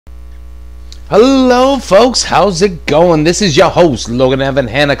Hello folks, how's it going? This is your host Logan Evan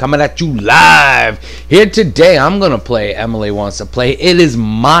Hanna coming at you live. Here today I'm gonna play Emily Wants to Play. It is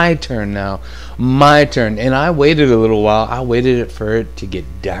my turn now. My turn. And I waited a little while. I waited for it to get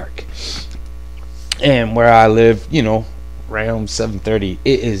dark. And where I live, you know, around 7:30,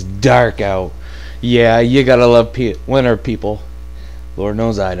 it is dark out. Yeah, you gotta love winter, people. Lord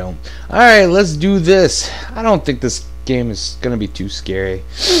knows I don't. Alright, let's do this. I don't think this game is gonna be too scary.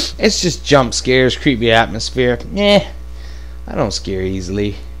 It's just jump scares, creepy atmosphere. I don't scare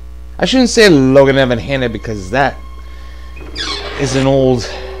easily. I shouldn't say Logan Evan Hanna because that is an old.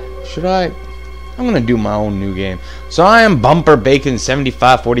 Should I? I'm gonna do my own new game. So I am Bumper Bacon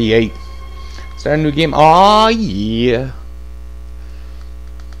 7548. Start a new game. Oh yeah.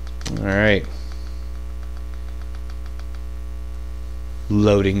 Alright.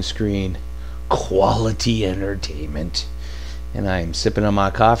 Loading screen. Quality entertainment. And I am sipping on my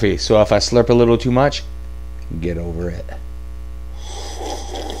coffee, so if I slurp a little too much, get over it.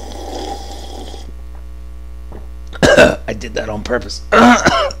 I did that on purpose.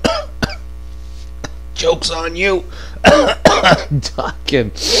 Joke's on you.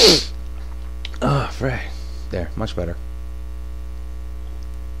 Talking. Oh, Frank. There, much better.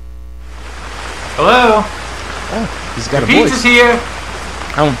 Hello? Oh, he's got a Pizza's voice. here.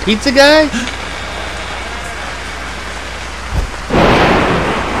 I'm a pizza guy?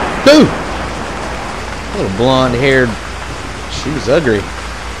 Dude! Little blonde haired. She was ugly.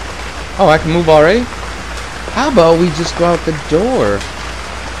 Oh, I can move already? How about we just go out the door?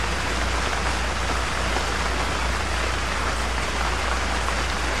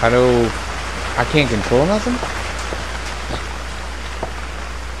 How do... I can't control nothing?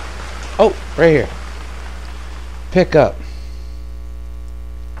 Oh, right here. Pick up.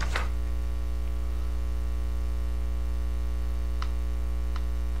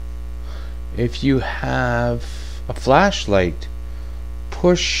 If you have a flashlight,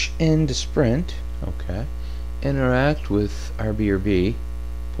 push into sprint. Okay. Interact with RB or B.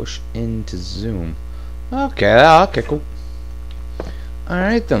 Push into zoom. Okay, cool.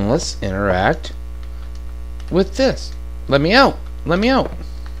 Alright then, let's interact with this. Let me out. Let me out.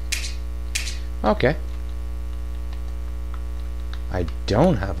 Okay. I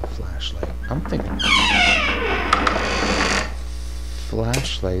don't have a flashlight. I'm thinking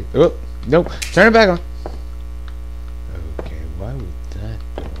flashlight. Oh, nope. Turn it back on. Okay, why would that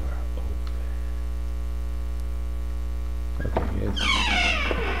door open? Okay, it's...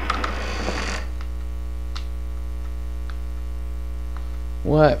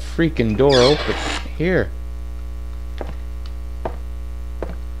 What freaking door open? Here.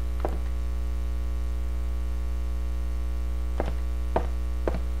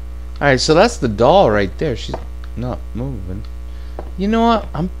 Alright, so that's the doll right there. She's not moving. You know what?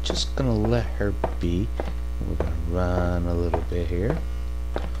 I'm just gonna let her be. We're gonna run a little bit here.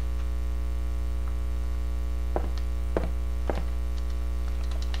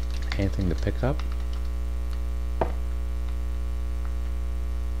 Anything to pick up?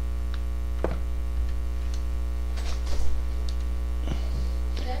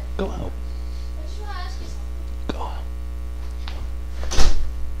 Go out. Go out.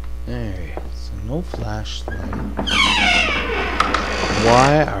 There. So no flashlight.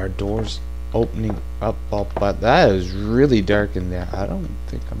 Why are doors opening up? But that is really dark in there. I don't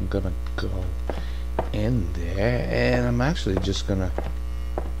think I'm gonna go in there, and I'm actually just gonna.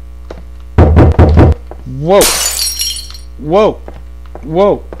 Whoa! Whoa!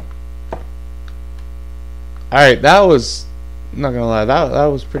 Whoa! All right, that was. I'm not gonna lie, that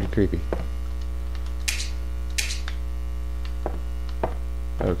was pretty creepy.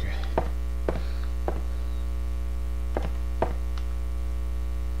 Okay.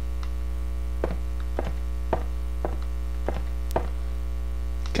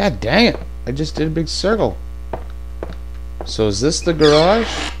 God dang it! I just did a big circle. So is this the garage?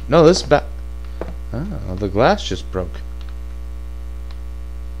 No, this oh, the glass just broke.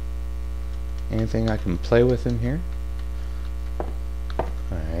 Anything I can play with in here?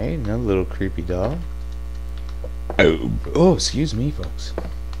 Alright, another little creepy doll. Oh, excuse me, folks.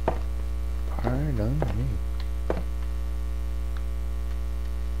 Pardon me.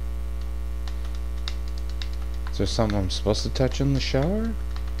 Is there something I'm supposed to touch in the shower?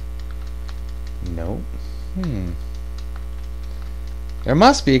 Nope. There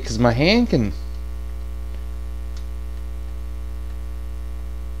must be, because my hand can...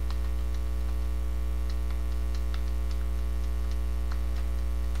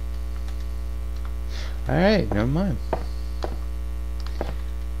 Alright, never mind.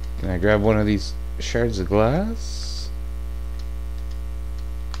 Can I grab one of these shards of glass?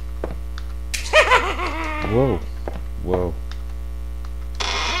 Whoa. Whoa.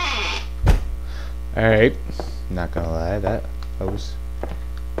 Alright. Not gonna lie, that was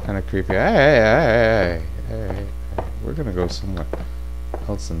kind of creepy. Alright. We're gonna go somewhere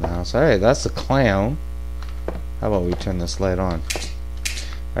else in the house. Alright, that's the clown. How about we turn this light on?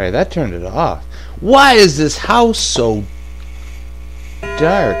 Alright, that turned it off. Why is this house so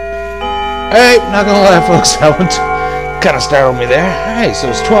dark? Alright, not gonna lie, folks. That one kind of startled me there. Alright, so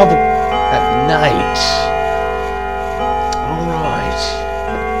it's 12 at night. Alright.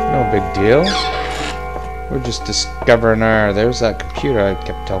 No big deal. We're just discovering our... There's that computer I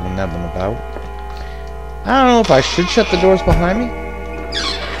kept telling Nevin about. I don't know if I should shut the doors behind me.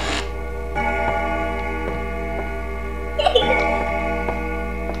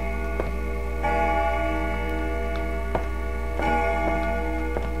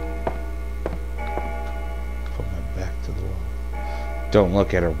 Put my back to the wall. Don't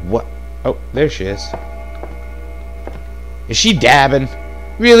look at her. What? Oh, there she is. Is she dabbing?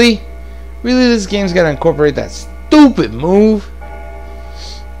 Really? Really, this game's gotta incorporate that stupid move?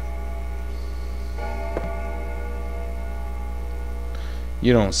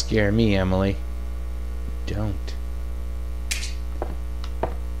 You don't scare me, Emily. Don't.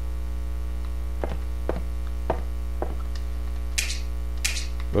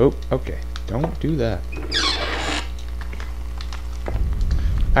 Oh, okay. Don't do that.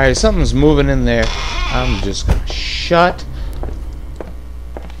 Alright, something's moving in there. I'm just gonna shut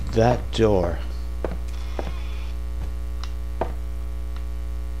that door.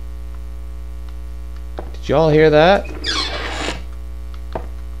 Did y'all hear that?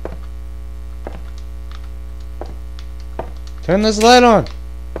 Turn this light on.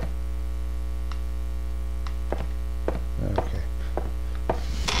 Okay.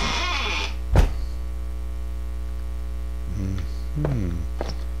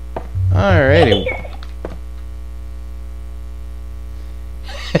 Alrighty.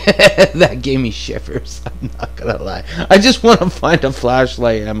 That gave me shivers. I'm not gonna lie. I just want to find a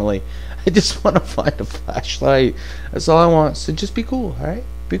flashlight, Emily. I just want to find a flashlight. That's all I want. So just be cool, alright?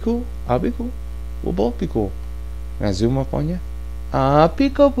 Be cool. I'll be cool. We'll both be cool. Can I zoom up on you?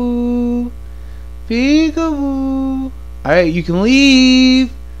 Peekaboo. Peekaboo. Alright, you can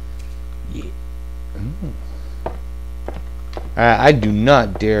leave. Yeah. Alright, I do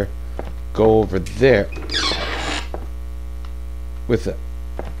not dare go over there with a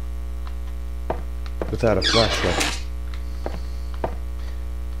without a flashlight.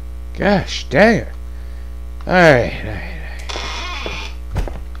 Gosh dang it. Alright.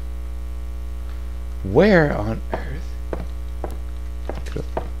 Where on earth could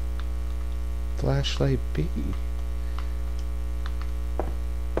a flashlight be?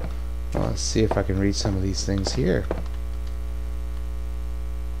 Well, let's see if I can read some of these things here.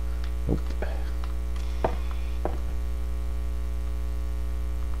 Nope.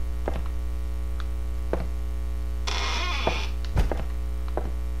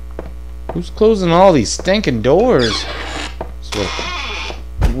 Who's closing all these stinking doors? So,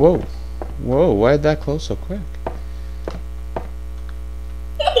 whoa. Whoa, why did that close so quick?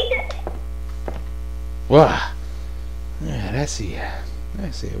 Wow. Yeah, that's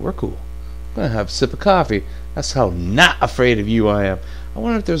it. We're cool. I'm gonna have a sip of coffee. That's how not afraid of you I am. I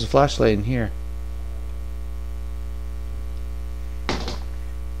wonder if there's a flashlight in here.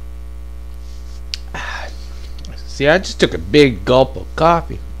 See, I just took a big gulp of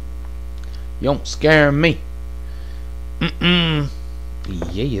coffee. You don't scare me.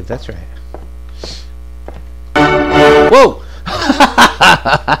 Yeah, that's right. Whoa!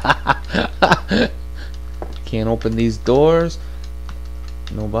 Can't open these doors.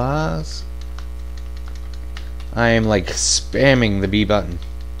 No boss. I am like spamming the B button.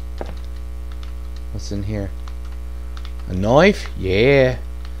 What's in here? A knife? Yeah.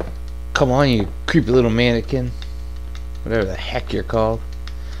 Come on, you creepy little mannequin. Whatever the heck you're called.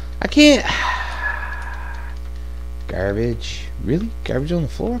 I can't. Garbage. Really? Garbage on the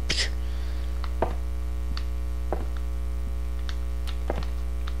floor?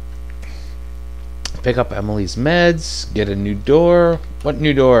 Pick up Emily's meds. Get a new door. What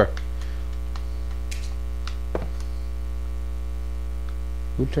new door?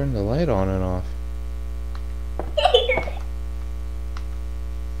 Who turned the light on and off?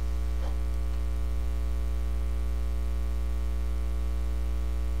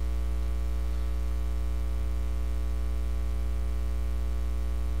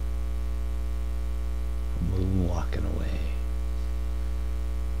 Walking away.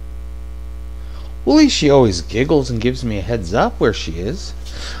 Well, at least she always giggles and gives me a heads up where she is.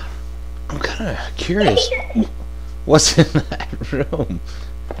 I'm kind of curious. What's in that room?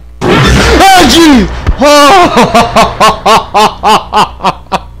 jeez!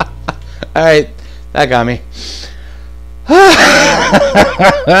 Alright, that got me.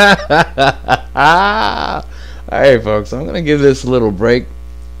 Alright, folks, I'm gonna give this a little break.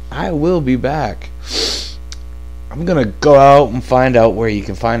 I will be back. I'm gonna go out and find out where you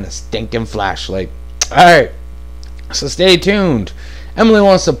can find a stinking flashlight. Alright, so stay tuned. Emily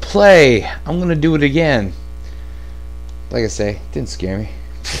wants to play. I'm gonna do it again. Like I say, didn't scare me.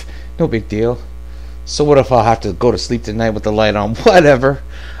 No big deal. So what if I'll have to go to sleep tonight with the light on? Whatever.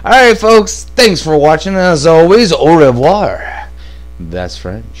 Alright, folks, thanks for watching. As always, au revoir. That's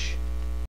French.